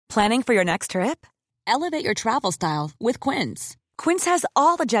Planning for your next trip? Elevate your travel style with Quince. Quince has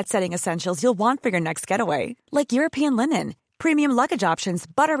all the jet-setting essentials you'll want for your next getaway, like European linen, premium luggage options,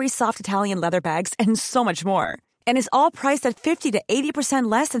 buttery soft Italian leather bags, and so much more. And is all priced at 50 to 80%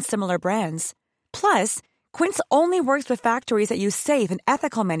 less than similar brands. Plus, Quince only works with factories that use safe and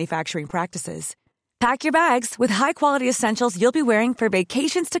ethical manufacturing practices. Pack your bags with high-quality essentials you'll be wearing for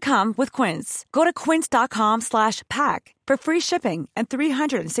vacations to come with Quince. Go to quince.com/pack for free shipping and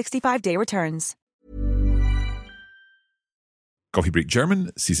 365-day returns. Coffee Break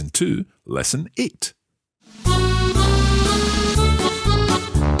German, Season 2, Lesson 8.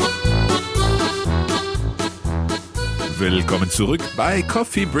 Willkommen zurück bei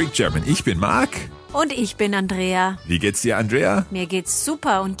Coffee Break German. Ich bin Marc. Und ich bin Andrea. Wie geht's dir, Andrea? Mir geht's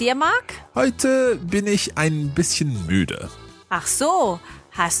super. Und dir, Marc? Heute bin ich ein bisschen müde. Ach so,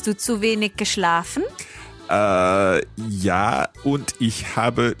 hast du zu wenig geschlafen? Ja, und ich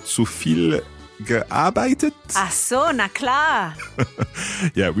habe zu viel gearbeitet. Ach so, na klar.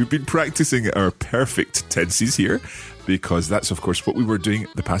 Yeah, we've been practicing our perfect tenses here because that's, of course, what we were doing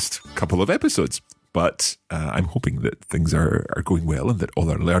the past couple of episodes. But I'm hoping that things are going well and that all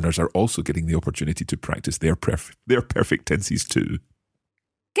our learners are also getting the opportunity to practice their perfect tenses too.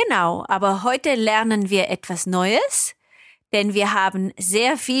 Genau, aber heute lernen wir etwas Neues, denn wir haben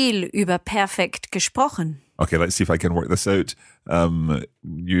sehr viel über perfekt gesprochen. Okay, let's see if I can work this out.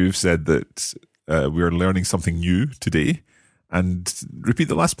 You've said that we're learning something new today. And repeat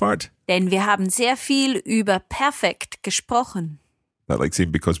the last part. Denn wir haben sehr viel über perfekt gesprochen. That like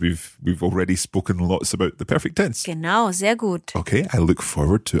saying because we've already spoken lots about the perfect tense. Genau, sehr gut. Okay, I look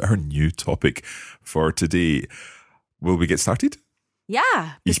forward to our new topic for today. Will we get started?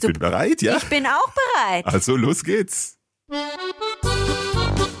 Ja, Ich bin bereit, ja? Ich bin auch bereit. Also los geht's.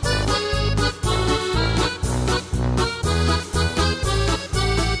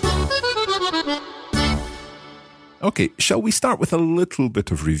 Okay, shall we start with a little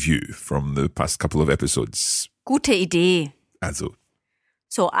bit of review from the past couple of episodes? Gute Idee. Also,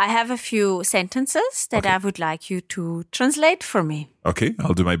 So I have a few sentences that I would like you to translate for me. okay,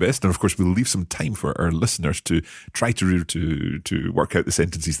 I'll do my best. And of course, we'll leave some time for our listeners to try to work out the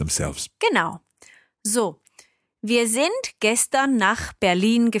sentences themselves. Genau. So, wir sind gestern nach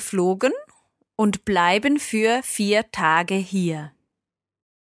Berlin geflogen und bleiben für 4 Tage hier.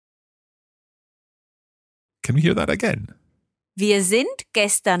 Can we hear that again? Wir sind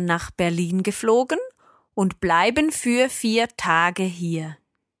gestern nach Berlin geflogen und bleiben für 4 Tage hier.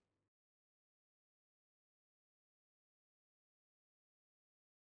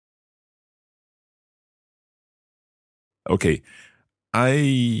 Okay,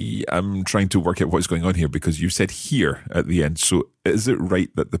 I am trying to work out what's going on here because you said here at the end. So is it right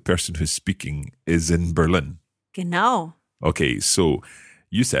that the person who's speaking is in Berlin? Genau. Okay, so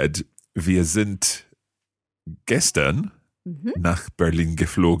you said, wir sind gestern nach Berlin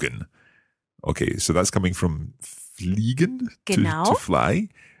geflogen. Okay, so that's coming from fliegen, Genau. to fly.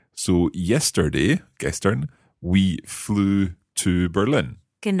 So yesterday, gestern, we flew to Berlin.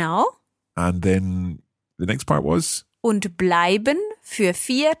 Genau. And then the next part was? Und bleiben für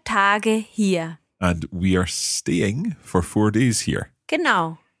 4 Tage hier. And we are staying for 4 days here.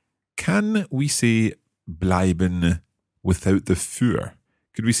 Genau. Can we say bleiben without the für?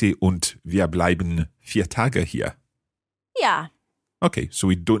 Could we say und wir bleiben 4 Tage hier? Ja. Okay, so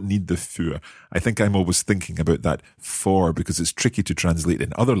we don't need the für. I think I'm always thinking about that for because it's tricky to translate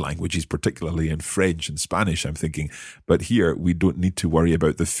in other languages, particularly in French and Spanish, I'm thinking. But here, we don't need to worry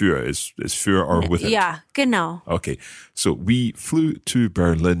about the für. Is für or with it? Ja, genau. Okay, so we flew to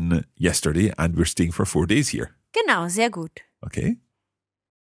Berlin yesterday and we're staying for 4 days here. Genau, sehr gut. Okay,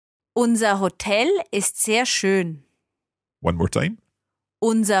 Unser Hotel ist sehr schön. one more time.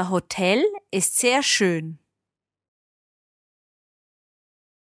 Unser Hotel ist sehr schön.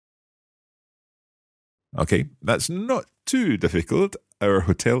 Okay, that's not too difficult. Our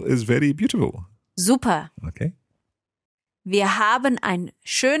hotel is very beautiful. Super. Okay. Wir haben ein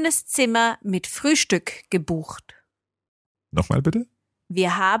schönes Zimmer mit Frühstück gebucht. Nochmal bitte.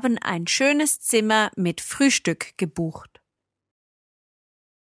 Wir haben ein schönes Zimmer mit Frühstück gebucht.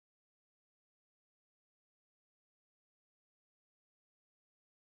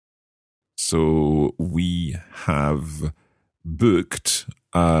 So we have booked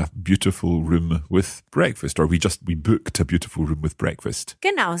a beautiful room with breakfast, or we booked a beautiful room with breakfast.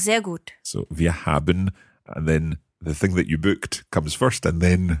 Genau, sehr gut. So wir haben, and then the thing that you booked comes first, and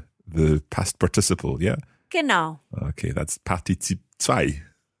then the past participle, yeah? Genau. Okay, that's Partizip 2.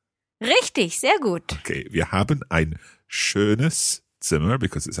 Richtig, sehr gut. Okay, wir haben ein schönes Zimmer,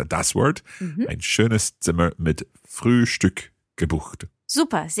 because it's a das word, ein schönes Zimmer mit Frühstück gebucht.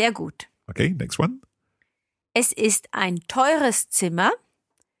 Super, sehr gut. Okay, next one. Es ist ein teures Zimmer,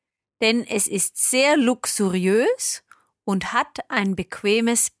 denn es ist sehr luxuriös und hat ein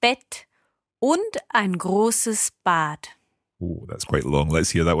bequemes Bett und ein großes Bad. Oh, that's quite long.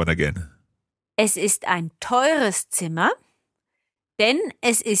 Let's hear that one again. Es ist ein teures Zimmer, denn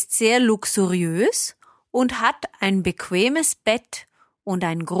es ist sehr luxuriös und hat ein bequemes Bett und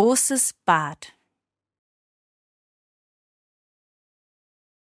ein großes Bad.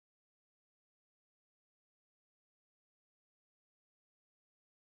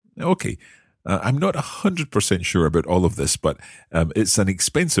 Okay. I'm not 100% sure about all of this, but it's an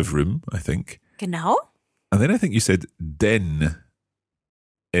expensive room, I think. Genau? And then I think you said den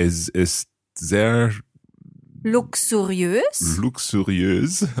ist sehr Luxuriös?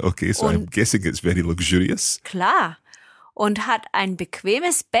 luxuriös. Okay, so I'm guessing it's very luxurious. Klar. Und hat ein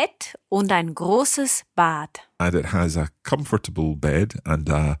bequemes Bett und ein großes Bad. And it has a comfortable bed and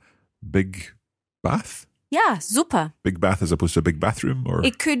a big bath. Ja, super. Big bath as opposed to a big bathroom or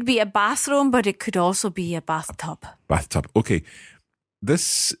It could be a bathroom, but it could also be a bathtub. bathtub. Okay.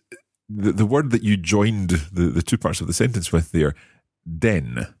 This, the word that you joined the two parts of the sentence with there,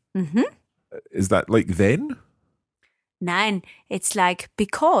 den. Mhm. Is that like then? Nein, it's like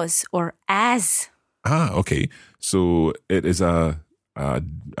because or as. Ah, okay. So it is an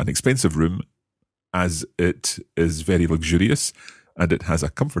expensive room as it is very luxurious and it has a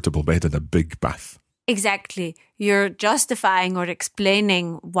comfortable bed and a big bath. Exactly. You're justifying or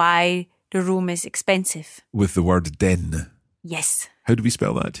explaining why the room is expensive. With the word den. Yes. How do we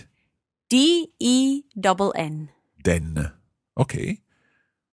spell that? D-E-N-N. Den. Okay.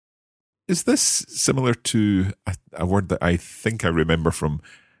 Is this similar to a word that I think I remember from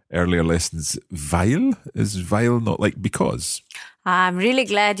earlier lessons? Weil? Is weil not like because? I'm really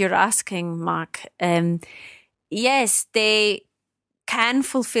glad you're asking, Mark. Yes, they can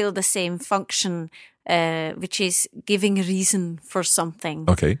fulfill the same function, which is giving a reason for something.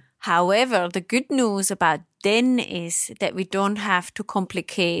 Okay. However, the good news about den is that we don't have to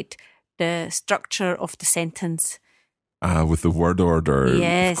complicate the structure of the sentence. With the word order,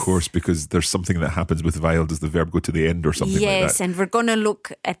 Yes. of course, because there's something that happens with weil. Does the verb go to the end or something like Yes, that? and we're going to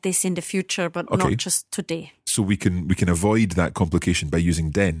look at this in the future, but Okay. not just today. So we can avoid that complication by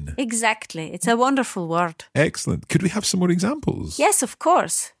using den. Exactly. It's a wonderful word. Excellent. Could we have some more examples? Yes, of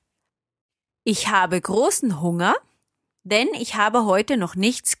course. Ich habe großen Hunger, denn ich habe heute noch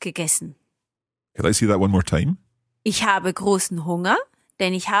nichts gegessen. Could I see that one more time? Ich habe großen Hunger,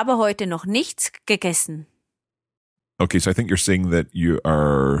 denn ich habe heute noch nichts gegessen. Okay, so I think you're saying that you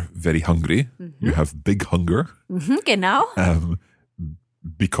are very hungry. You have big hunger. Mhm, genau.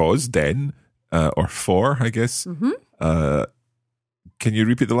 Because then, or for, I guess. Can you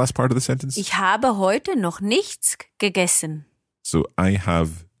repeat the last part of the sentence? Ich habe heute noch nichts gegessen. So I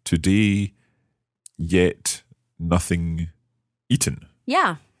have today yet nothing eaten.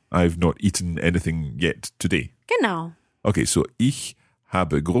 Ja, I've not eaten anything yet today. genau. Okay, so ich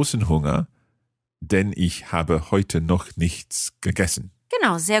habe großen Hunger, denn ich habe heute noch nichts gegessen.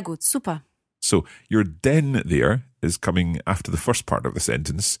 Genau, sehr gut, super. So your then there is coming after the first part of the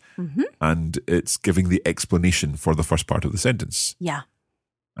sentence, and it's giving the explanation for the first part of the sentence. Ja.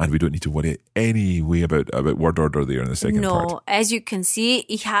 And we don't need to worry any way about word order there in the second part. No, as you can see,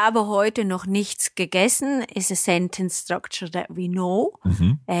 ich habe heute noch nichts gegessen is a sentence structure that we know.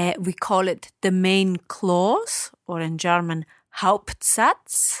 We call it the main clause, or in German,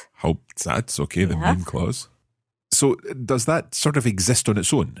 Hauptsatz. Hauptsatz, okay, the Yeah. main clause. So does that sort of exist on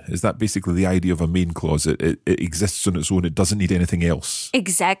its own? Is that basically the idea of a main clause? It exists on its own. It doesn't need anything else.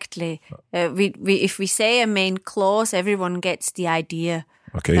 Exactly. If we say a main clause, everyone gets the idea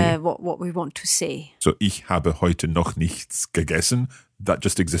Okay. what we want to say. So ich habe heute noch nichts gegessen. That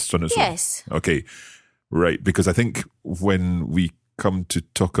just exists on its Yes. own. Okay. Right. Because I think when we come to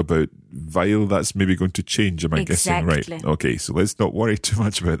talk about weil, that's maybe going to change. Am I guessing? Right. Exactly. Okay. So let's not worry too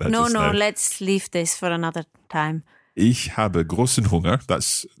much about that. No, just no, now. let's leave this for another time. Ich habe großen Hunger.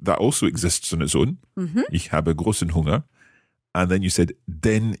 That also exists on its own. Ich habe großen Hunger. And then you said,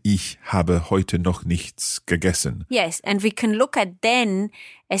 denn ich habe heute noch nichts gegessen. Yes, and we can look at then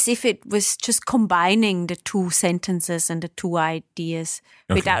as if it was just combining the two sentences and the two ideas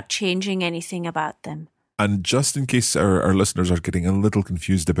without changing anything about them. And just in case our listeners are getting a little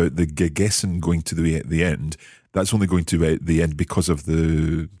confused about the gegessen going to the end, that's only going to the end because of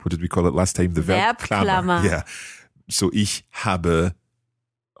the, what did we call it last time? The Verbklammer. Yeah. So ich habe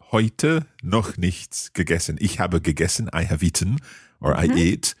heute noch nichts gegessen. Ich habe gegessen, I have eaten, or I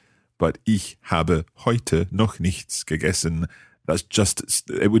ate, but ich habe heute noch nichts gegessen.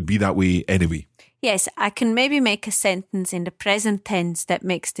 it would be that way anyway. Yes, I can maybe make a sentence in the present tense that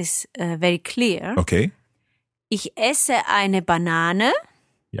makes this very clear. Okay. Ich esse eine Banane,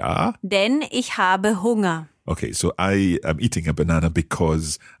 Ja. denn ich habe Hunger. Okay, so I am eating a banana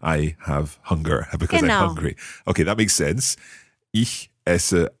because I have hunger, because Genau. I'm hungry. Okay, that makes sense. Ich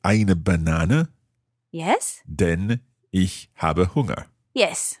esse eine Banane, Yes? denn ich habe Hunger.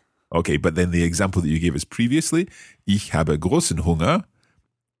 Yes. Okay, but then the example that you gave us previously, ich habe großen Hunger,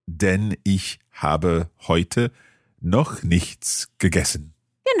 denn ich habe heute noch nichts gegessen.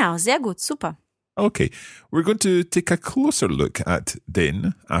 Genau, sehr gut, super. Okay, we're going to take a closer look at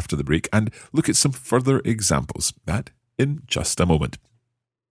den after the break and look at some further examples. That in just a moment.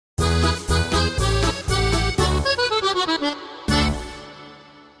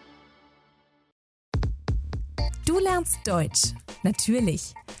 Du lernst Deutsch,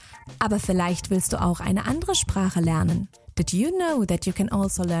 natürlich. Aber vielleicht willst du auch eine andere Sprache lernen. Did you know that you can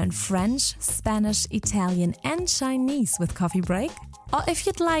also learn French, Spanish, Italian and Chinese with Coffee Break? Or if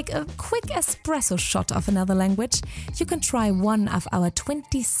you'd like a quick espresso shot of another language, you can try one of our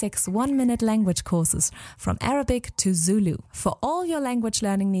 26 one-minute language courses from Arabic to Zulu. For all your language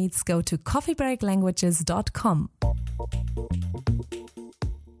learning needs, go to coffeebreaklanguages.com.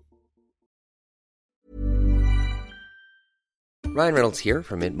 Ryan Reynolds here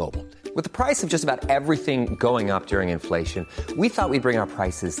from Mint Mobile. With the price of just about everything going up during inflation, we thought we'd bring our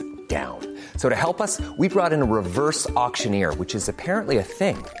prices down. So to help us, we brought in a reverse auctioneer, which is apparently a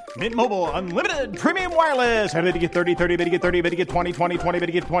thing. Mint Mobile Unlimited Premium Wireless. How to get 30, 30, bit to get 30, bit to get 20, 20, 20, bit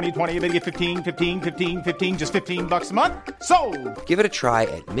to get 20, 20, bit to get 15, 15, 15, 15, just $15 a month? Sold! Give it a try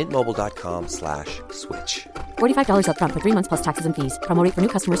at mintmobile.com/switch. $45 up front for 3 months plus taxes and fees. Promo rate for new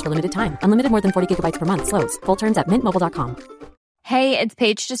customers for limited time. Unlimited more than 40 gigabytes per month. Slows full terms at mintmobile.com. Hey, it's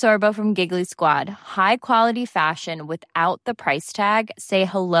Paige DeSorbo from Giggly Squad. High quality fashion without the price tag. Say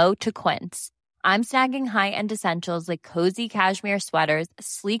hello to Quince. I'm snagging high-end essentials like cozy cashmere sweaters,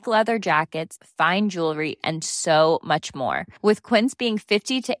 sleek leather jackets, fine jewelry, and so much more. With Quince being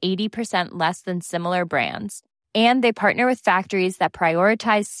 50 to 80% less than similar brands. And they partner with factories that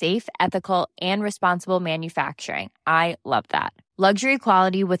prioritize safe, ethical, and responsible manufacturing. I love that. Luxury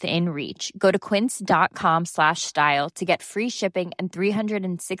quality within reach. Go to quince.com/style to get free shipping and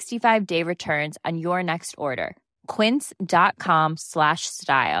 365-day returns on your next order.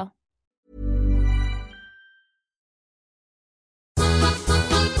 Quince.com/style.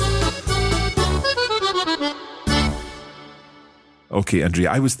 Okay,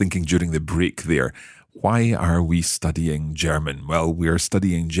 Andrea, I was thinking during the break there, why are we studying German? Well, we're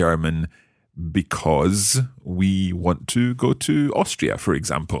studying German because we want to go to Austria, for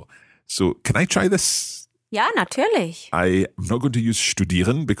example. So can I try this? Ja, natürlich. I'm not going to use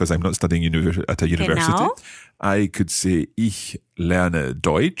studieren because I'm not studying at a university. Genau. I could say, ich lerne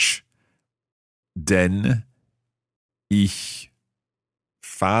Deutsch, denn ich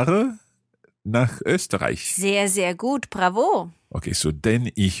fahre nach Österreich. Sehr, sehr gut. Bravo. Okay, so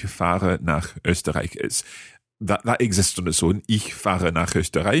denn ich fahre nach Österreich. That exists on its own. Ich fahre nach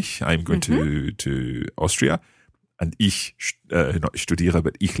Österreich. I'm going to Austria. And ich, not studiere,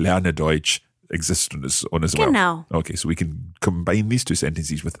 but ich lerne Deutsch exists on its own as well. Genau. Okay, so we can combine these two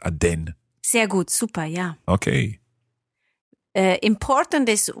sentences with a denn. Sehr gut, super, ja. Okay. Important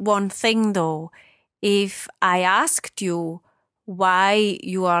is one thing though. If I asked you why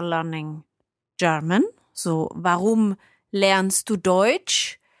you are learning German, so warum lernst du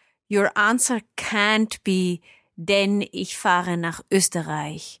Deutsch? Your answer can't be, denn ich fahre nach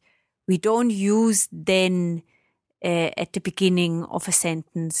Österreich. We don't use denn at the beginning of a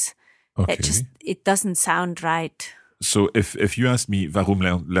sentence. Okay. It doesn't sound right. So if you asked me, warum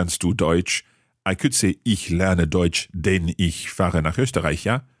lernst du Deutsch? I could say, ich lerne Deutsch, denn ich fahre nach Österreich,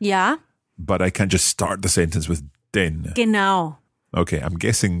 ja? Ja, But I can't just start the sentence with denn. genau. Okay, I'm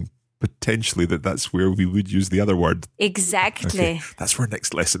guessing potentially that's where we would use the other word. Exactly. Okay, that's for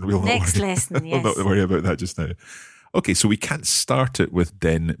next lesson. We'll not Next worry. lesson, We'll not yes. worry about that just now. Okay, so we can't start it with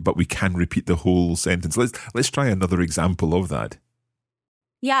denn, but we can repeat the whole sentence. Let's try another example of that.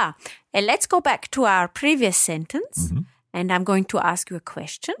 Yeah, let's go back to our previous sentence. And I'm going to ask you a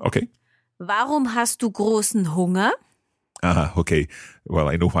question. Okay. Warum hast du großen Hunger? Okay. Well,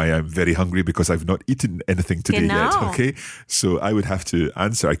 I know why I'm very hungry because I've not eaten anything today yet. Genau. Okay. So I would have to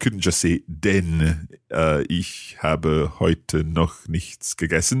answer. I couldn't just say, denn ich habe heute noch nichts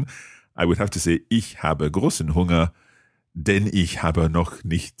gegessen. I would have to say, ich habe großen Hunger, denn ich habe noch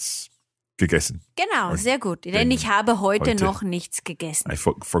nichts gegessen. Genau, Or sehr gut. Denn ich habe heute heute. noch nichts gegessen. I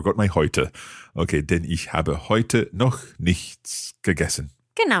forgot my heute. Okay, denn ich habe heute noch nichts gegessen.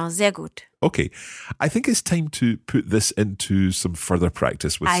 Genau, sehr gut. Okay, I think it's time to put this into some further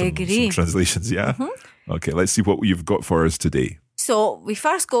practice with some translations, yeah? Okay, let's see what you've got for us today. So, we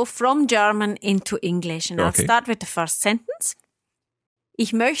first go from German into English, and I'll start with the first sentence.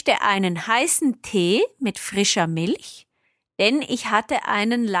 Ich möchte einen heißen Tee mit frischer Milch, denn ich hatte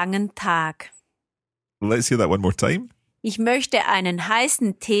einen langen Tag. Let's hear that one more time. Ich möchte einen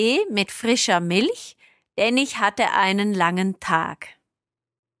heißen Tee mit frischer Milch, denn ich hatte einen langen Tag.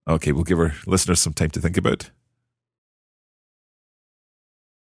 Okay, we'll give our listeners some time to think about.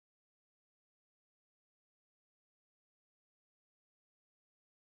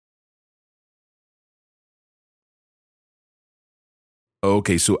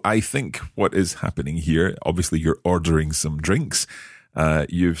 Okay, so I think what is happening here, obviously you're ordering some drinks.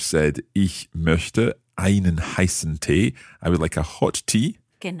 You've said, ich möchte einen heißen Tee. I would like a hot tea.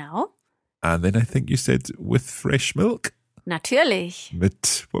 Genau. And then I think you said with fresh milk. Natürlich.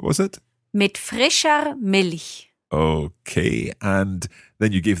 Mit, what was it? Mit frischer Milch. Okay, and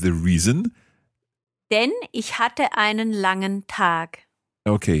then you gave the reason. Denn ich hatte einen langen Tag.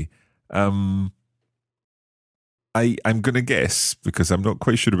 Okay, I'm going to guess, because I'm not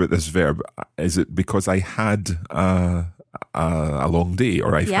quite sure about this verb. Is it because I had a long day,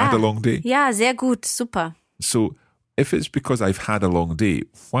 or I've had a long day? Ja, sehr gut, super. So if it's because I've had a long day,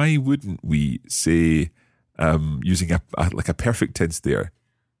 why wouldn't we say using a perfect tense there?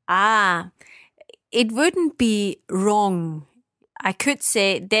 It wouldn't be wrong. I could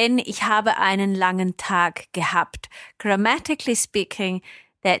say, denn ich habe einen langen Tag gehabt. Grammatically speaking,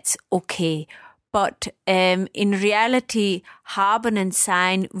 that's okay. But in reality, haben and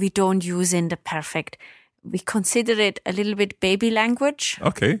sein, we don't use in the perfect. We consider it a little bit baby language.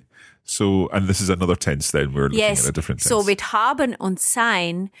 Okay. So, and this is another tense then, we're looking at a different tense. So with haben und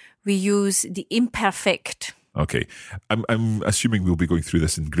sein, we use the imperfect. Okay. I'm assuming we'll be going through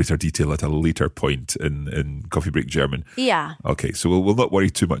this in greater detail at a later point in Coffee Break German. Ja. Okay, so we'll not worry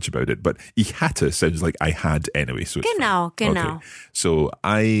too much about it. But ich hatte sounds like I had anyway. So Genau. Okay. So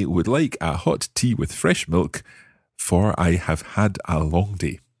I would like a hot tea with fresh milk, for I have had a long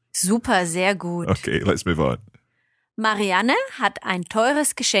day. Super, sehr gut. Okay, let's move on. Marianne hat ein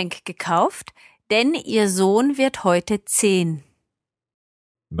teures Geschenk gekauft, denn ihr Sohn wird heute 10.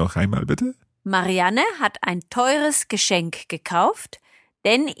 Noch einmal bitte? Marianne hat ein teures Geschenk gekauft,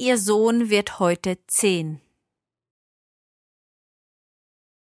 denn ihr Sohn wird heute 10.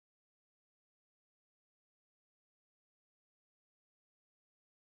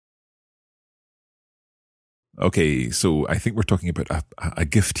 Okay, so I think we're talking about a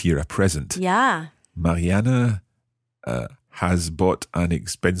gift here, a present. Ja. Marianne has bought an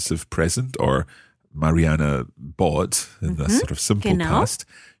expensive present, or Marianne bought, in the sort of simple past,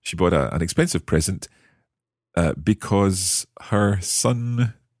 she bought an expensive present because her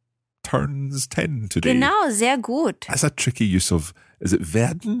son turns 10 today. Genau, sehr gut. That's a tricky use of, is it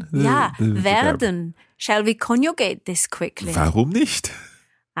werden? Ja, the werden. Shall we conjugate this quickly? Warum nicht?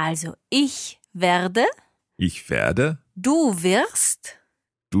 Also, ich werde. Ich werde. Du wirst.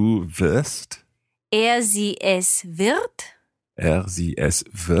 Du wirst. Er, sie, es wird. Er, sie, es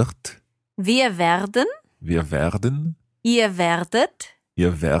wird. Wir werden. Wir werden. Ihr werdet.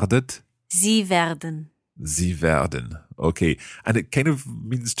 Ihr werdet. Sie werden. Sie werden. Okay. And it kind of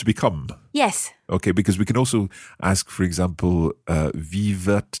means to become. Yes. Okay, because we can also ask, for example, wie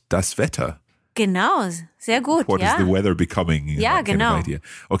wird das Wetter? Genau, sehr gut. What is the weather becoming? Ja, that genau. kind of idea.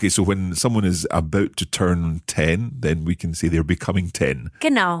 Okay, so when someone is about to turn 10, then we can say they're becoming 10.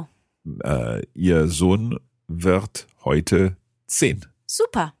 Genau. Ihr Sohn wird heute 10.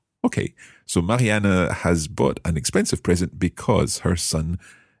 Super. Okay, so Marianne has bought an expensive present because her son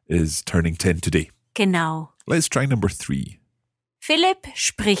is turning 10 today. Genau. Let's try number 3. Philipp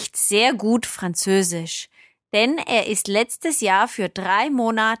spricht sehr gut Französisch, denn er ist letztes Jahr für 3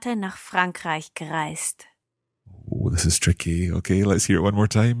 Monate nach Frankreich gereist. Oh, this is tricky. Okay, let's hear it one more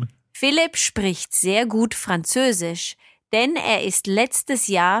time. Philipp spricht sehr gut Französisch, denn er ist letztes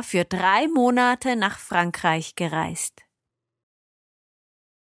Jahr für 3 Monate nach Frankreich gereist.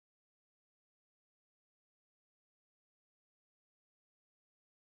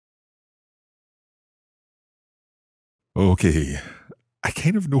 Okay, I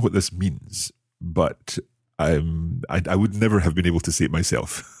kind of know what this means, but I would never have been able to say it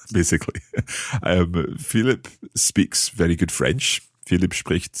myself, basically. Philipp speaks very good French. Philipp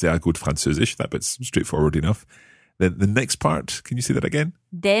spricht sehr gut Französisch. That bit's straightforward enough. Then the next part, can you say that again?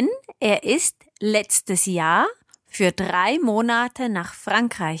 Denn er ist letztes Jahr für 3 Monate nach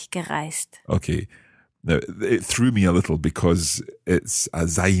Frankreich gereist. Okay. Now, it threw me a little because it's a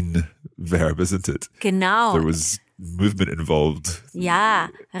sein verb, isn't it? Genau. There was movement involved. Ja,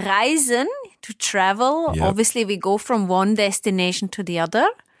 reisen, to travel. Yep. Obviously, we go from one destination to the other.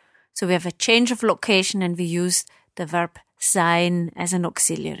 So we have a change of location and we use the verb sein as an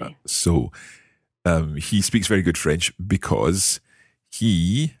auxiliary. So he speaks very good French because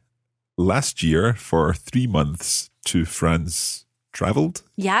he, last year, for 3 months to France, traveled.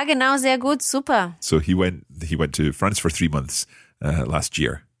 Ja, genau, sehr gut, super. So he went to France for 3 months last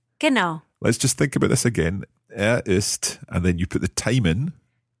year. Genau. Let's just think about this again. Ist, and then you put the time in.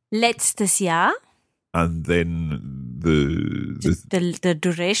 Letztes Jahr. And then The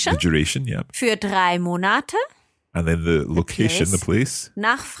duration. The duration, yeah. Für 3 Monate. And then the location, the place.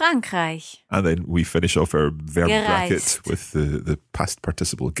 Nach Frankreich. And then we finish off our verb Gereist. bracket with the past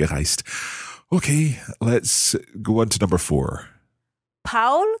participle, gereist. Okay, let's go on to number 4.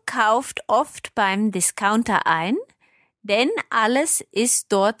 Paul kauft oft beim Discounter ein, denn alles ist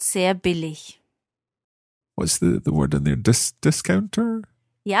dort sehr billig. What's the word in there? Discounter?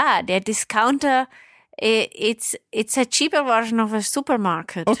 Ja, der Discounter, it's a cheaper version of a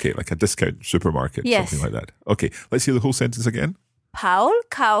supermarket. Okay, like a discount supermarket, Yes. something like that. Okay, let's hear the whole sentence again. Paul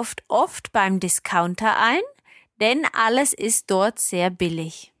kauft oft beim Discounter ein, denn alles ist dort sehr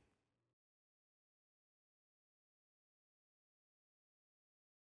billig.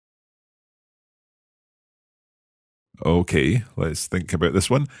 Okay, let's think about this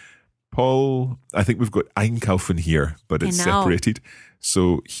one. Paul, I think we've got einkaufen here, but it's Genau. separated.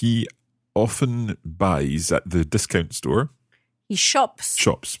 So he often buys at the discount store. He shops.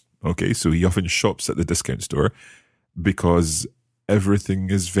 Shops. Okay, so he often shops at the discount store because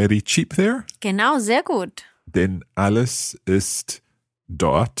everything is very cheap there. Genau, sehr gut. Denn alles ist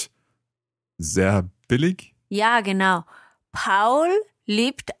dort sehr billig. Ja, genau. Paul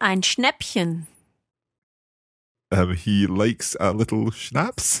liebt ein Schnäppchen. He likes a little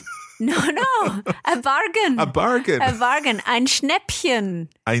schnapps. No, a bargain. A bargain. A bargain, ein Schnäppchen.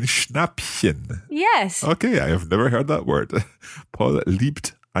 Ein Schnappchen. Yes. Okay, I have never heard that word. Paul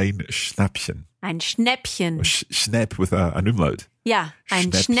liebt ein Schnappchen. Ein Schnäppchen. Schnapp with an umlaut. Ja,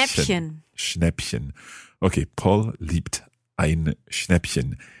 ein Schnäppchen. Schnäppchen. Okay, Paul liebt ein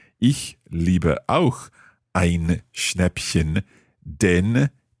Schnäppchen. Ich liebe auch ein Schnäppchen, denn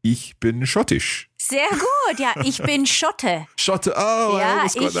ich bin schottisch. Sehr gut, ja, ich bin Schotte. Schotte, oh, I Ja,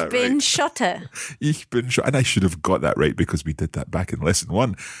 almost got ich that bin right. Schotte. Ich bin Schotte. And I should have got that right because we did that back in lesson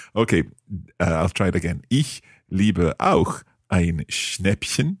 1. Okay, I'll try it again. Ich liebe auch ein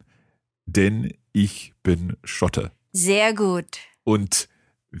Schnäppchen, denn ich bin Schotte. Sehr gut. Und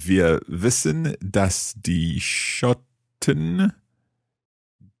wir wissen, dass die Schotten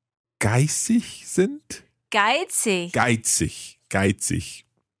geizig sind. Geizig. Geizig.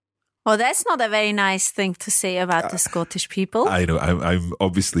 Oh, that's not a very nice thing to say about the Scottish people. I know, I'm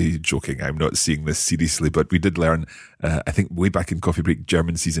obviously joking. I'm not seeing this seriously, but we did learn, I think way back in Coffee Break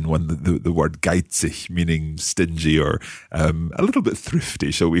German season 1, the word geizig, meaning stingy or a little bit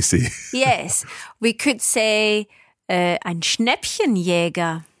thrifty, shall we say. Yes, we could say ein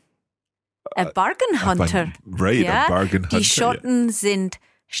Schnäppchenjäger. A bargain hunter. Right, ja? a bargain hunter. Die Schotten sind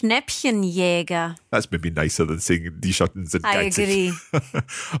Schnäppchenjäger. That's maybe nicer than saying die Schotten sind I geizig. agree.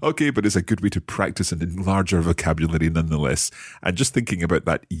 Okay, but it's a good way to practice and enlarge our vocabulary nonetheless. And just thinking about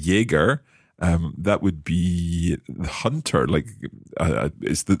that Jäger, that would be hunter. Like,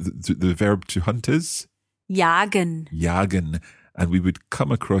 is the verb to hunt is? Jagen. Jagen. And we would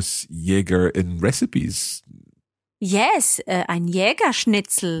come across Jäger in recipes. Yes, ein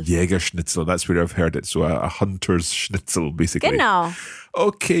Jägerschnitzel. Jägerschnitzel, that's where I've heard it. So a hunter's schnitzel, basically. Genau.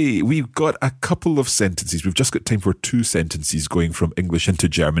 Okay, we've got a couple of sentences. We've just got time for 2 sentences going from English into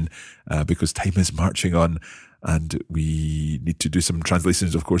German because time is marching on and we need to do some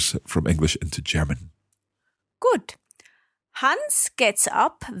translations, of course, from English into German. Good. Hans gets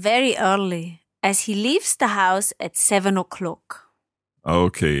up very early as he leaves the house at 7 o'clock.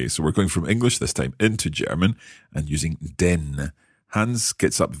 Okay, so we're going from English this time into German and using denn. Hans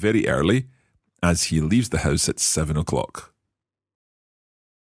gets up very early as he leaves the house at 7 o'clock.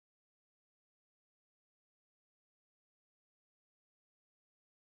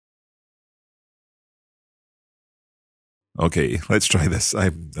 Okay, let's try this.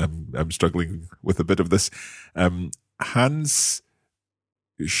 I'm struggling with a bit of this. Hans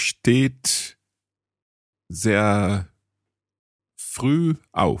steht sehr früh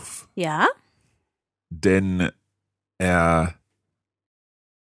auf, Ja? denn er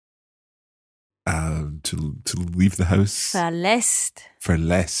to leave the house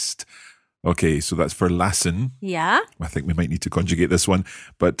verlässt. Okay, so that's verlassen. Ja? I think we might need to conjugate this one,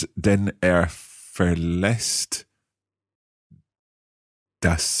 but denn verlässt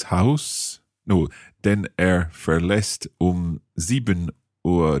das Haus. No, denn verlässt 7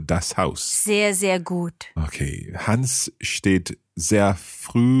 Uhr das Haus. Sehr, sehr gut. Okay, Hans steht sehr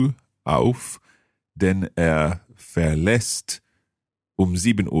früh auf, denn verlässt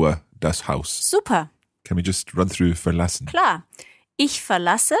 7 Uhr das Haus. Super. Can we just run through verlassen? Klar. Ich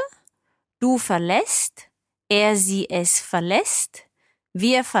verlasse, du verlässt, sie, es verlässt,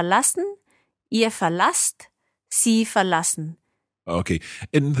 wir verlassen, ihr verlasst, sie verlassen. Okay,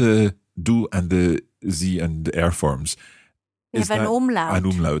 in the du and the sie and forms, We have an umlaut. An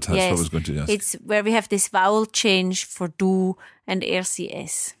umlaut, that's yes. what I was going to ask. It's where we have this vowel change for du and sie,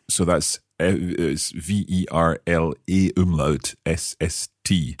 es. So that's it's VERLE umlaut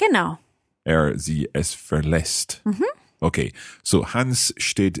SST. Genau. Sie, es verlässt. Okay, so Hans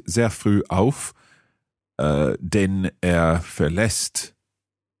steht sehr früh auf, denn verlässt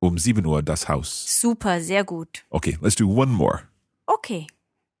 7 Uhr das Haus. Super, sehr gut. Okay, let's do one more. Okay.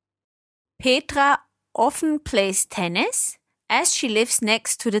 Petra often plays tennis as she lives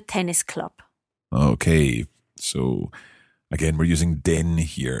next to the tennis club. Okay, so again, we're using denn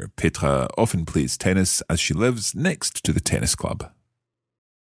here. Petra often plays tennis as she lives next to the tennis club.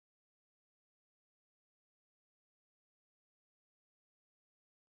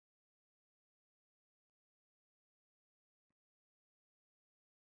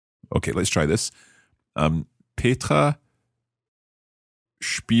 Okay, let's try this. Petra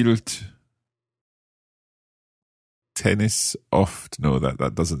spielt Tennis oft. No,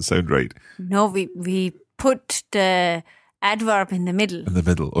 that doesn't sound right. No, we put the adverb in the middle. In the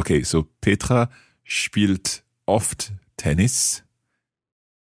middle. Okay, so Petra spielt oft Tennis,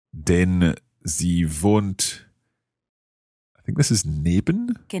 denn sie wohnt, I think this is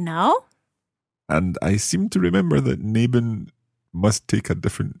neben. Genau. And I seem to remember that neben must take a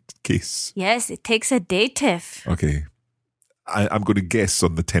different case. Yes, it takes a dative. Okay. I'm going to guess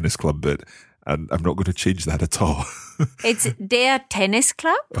on the tennis club bit, and I'm not going to change that at all. It's der Tennis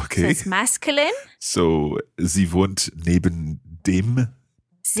Club. Okay. So it's masculine. So, sie wohnt neben dem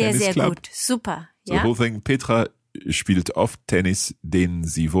Sehr, sehr Tennisclub. gut. Super. So the whole thing, Petra spielt oft Tennis, denn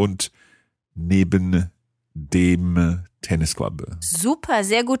sie wohnt neben dem Tennisclub. Super,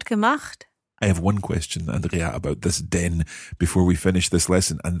 sehr gut gemacht. I have one question, Andrea, about this den before we finish this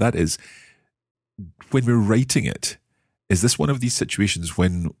lesson, and that is, when we're writing it, is this one of these situations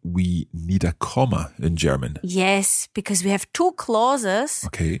when we need a comma in German? Yes, because we have 2 clauses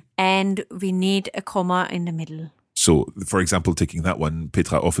Okay. and we need a comma in the middle. So, for example, taking that one,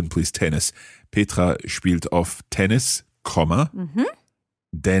 Petra often plays tennis. Petra spielt oft Tennis, Komma,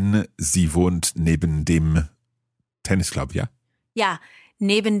 denn sie wohnt neben dem Tennisclub, ja? Ja,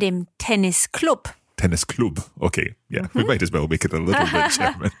 neben dem Tennisclub. Tennisclub. Okay, yeah, we might as well make it a little bit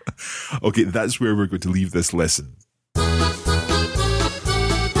German. Okay, that's where we're going to leave this lesson.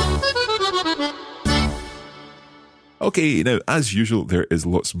 Okay, now, as usual, there is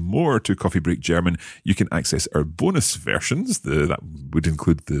lots more to Coffee Break German. You can access our bonus versions. That would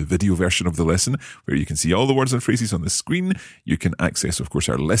include the video version of the lesson, where you can see all the words and phrases on the screen. You can access, of course,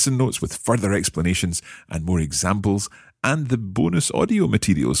 our lesson notes with further explanations and more examples, and the bonus audio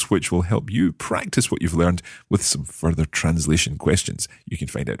materials, which will help you practice what you've learned with some further translation questions. You can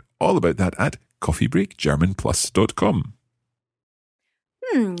find out all about that at coffeebreakgermanplus.com.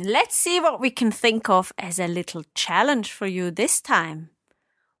 Let's see what we can think of as a little challenge for you this time.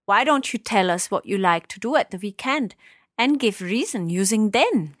 Why don't you tell us what you like to do at the weekend and give reason using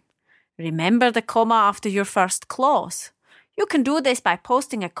then? Remember the comma after your first clause. You can do this by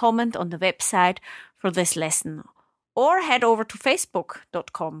posting a comment on the website for this lesson or head over to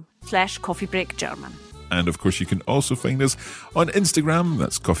facebook.com/coffeebreakgerman. And of course, you can also find us on Instagram.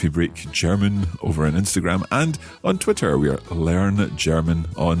 That's Coffee Break German over on Instagram, and on Twitter. We are Learn German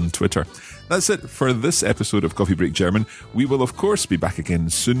on Twitter. That's it for this episode of Coffee Break German. We will, of course, be back again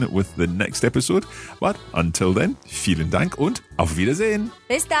soon with the next episode. But until then, vielen Dank und auf Wiedersehen.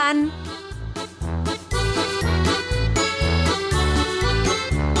 Bis dann!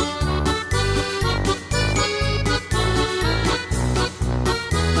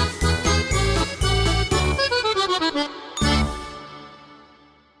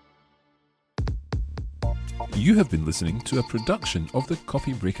 You have been listening to a production of the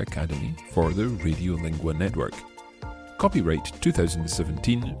Coffee Break Academy for the Radiolingua Network. Copyright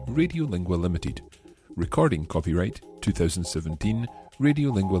 2017 Radiolingua Limited. Recording copyright 2017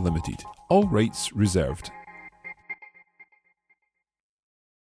 Radiolingua Limited. All rights reserved.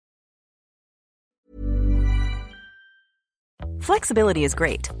 Flexibility is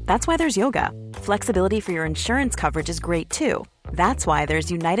great. That's why there's yoga. Flexibility for your insurance coverage is great too. That's why there's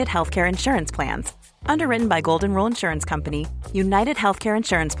United Healthcare Insurance Plans. Underwritten by Golden Rule Insurance Company, United Healthcare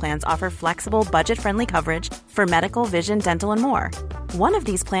Insurance Plans offer flexible, budget-friendly coverage for medical, vision, dental, and more. One of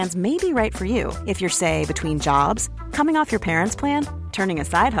these plans may be right for you if you're, say, between jobs, coming off your parents' plan, turning a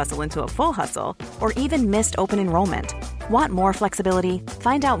side hustle into a full hustle, or even missed open enrollment. Want more flexibility?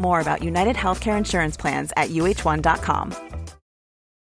 Find out more about United Healthcare Insurance Plans at uh1.com.